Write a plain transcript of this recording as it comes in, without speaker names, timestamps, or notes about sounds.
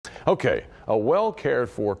Okay, a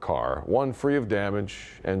well-cared-for car, one free of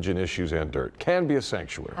damage, engine issues, and dirt, can be a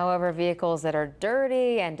sanctuary. However, vehicles that are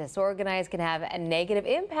dirty and disorganized can have a negative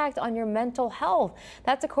impact on your mental health.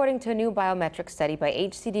 That's according to a new biometric study by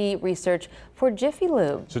HCD Research for Jiffy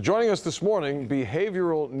Lube. So joining us this morning,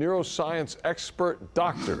 behavioral neuroscience expert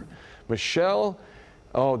Dr. Michelle,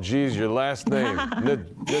 oh geez, your last name,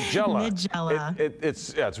 Nigella.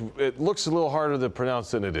 Nigella. It looks a little harder to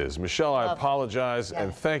pronounce than it is. Michelle, I apologize,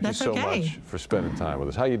 and thank you so much for spending time with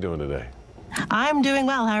us. How you doing today? I'm doing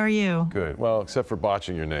well. How are you? Good. Well, except for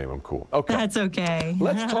botching your name, I'm cool. Okay. That's okay.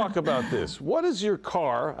 Let's talk about this. What does your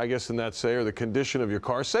car, I guess in that say, or the condition of your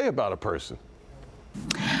car, say about a person?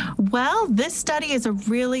 Well, this study is a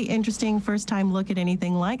really interesting first-time look at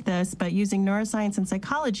anything like this, but using neuroscience and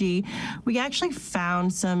psychology, we actually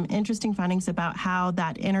found some interesting findings about how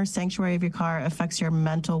that inner sanctuary of your car affects your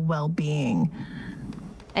mental well-being.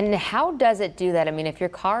 And how does it do that? I mean, if your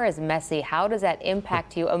car is messy, how does that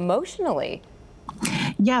impact you emotionally?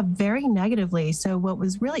 Yeah, very negatively. So what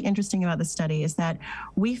was really interesting about the study is that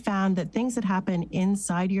we found that things that happen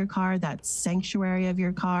inside your car, that sanctuary of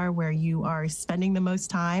your car where you are spending the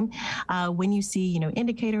most time, when you see,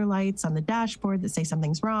 indicator lights on the dashboard that say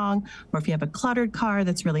something's wrong, or if you have a cluttered car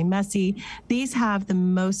that's really messy, these have the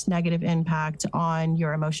most negative impact on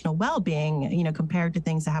your emotional well-being, compared to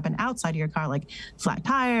things that happen outside of your car, like flat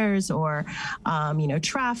tires or,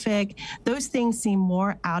 traffic. Those things seem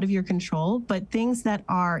more out of your control, but things that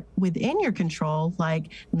are within your control, like,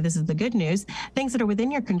 this is the good news, things that are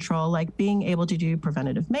within your control, like being able to do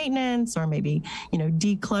preventative maintenance or maybe,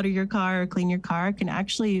 declutter your car or clean your car, can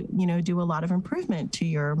actually, do a lot of improvement to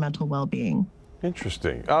your mental well-being.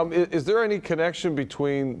 Interesting. Is there any connection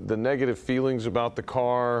between the negative feelings about the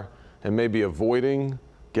car and maybe avoiding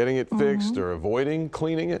getting it fixed or avoiding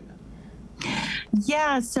cleaning it?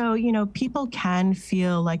 Yeah, so, people can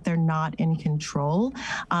feel like they're not in control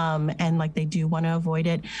and like they do want to avoid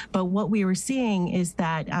it. But what we were seeing is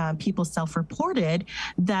that people self-reported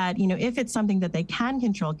that, if it's something that they can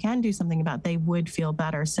control, can do something about, they would feel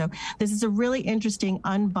better. So this is a really interesting,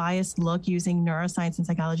 unbiased look using neuroscience and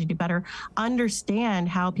psychology to better understand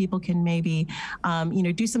how people can maybe,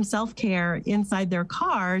 do some self-care inside their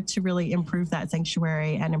car to really improve that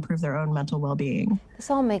sanctuary and improve their own mental well-being. This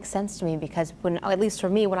all makes sense to me because at least for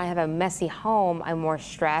me, when I have a messy home, I'm more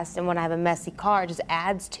stressed. And when I have a messy car, it just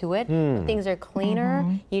adds to it. When things are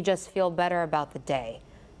cleaner, you just feel better about the day,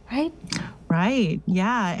 right? Right.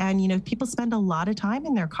 Yeah. And, people spend a lot of time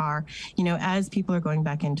in their car, as people are going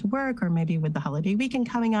back into work or maybe with the holiday weekend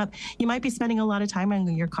coming up, you might be spending a lot of time in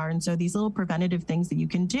your car. And so these little preventative things that you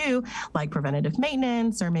can do, like preventative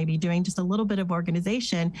maintenance or maybe doing just a little bit of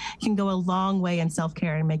organization, can go a long way in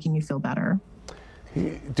self-care and making you feel better.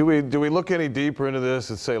 Do we look any deeper into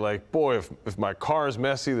this and say, like, boy, if my car is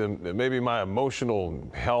messy, then maybe my emotional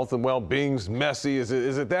health and well-being's messy? Is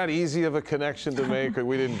it that easy of a connection to make, or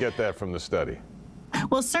we didn't get that from the study?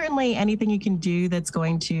 Well, certainly anything you can do that's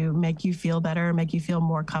going to make you feel better, make you feel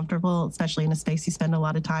more comfortable, especially in a space you spend a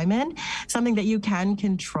lot of time in, something that you can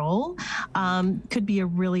control, could be a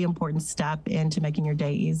really important step into making your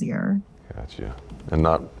day easier. Gotcha. And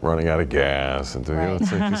not running out of gas and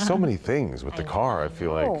it's like there's so many things with the car, I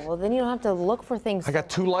feel like. Well, then you don't have to look for things. I got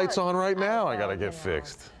two lights on right now I got to get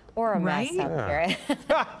fixed. Or a mess up here.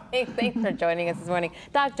 Hey, thanks for joining us this morning.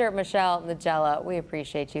 Dr. Michelle Nigella, we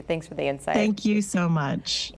appreciate you. Thanks for the insight. Thank you so much.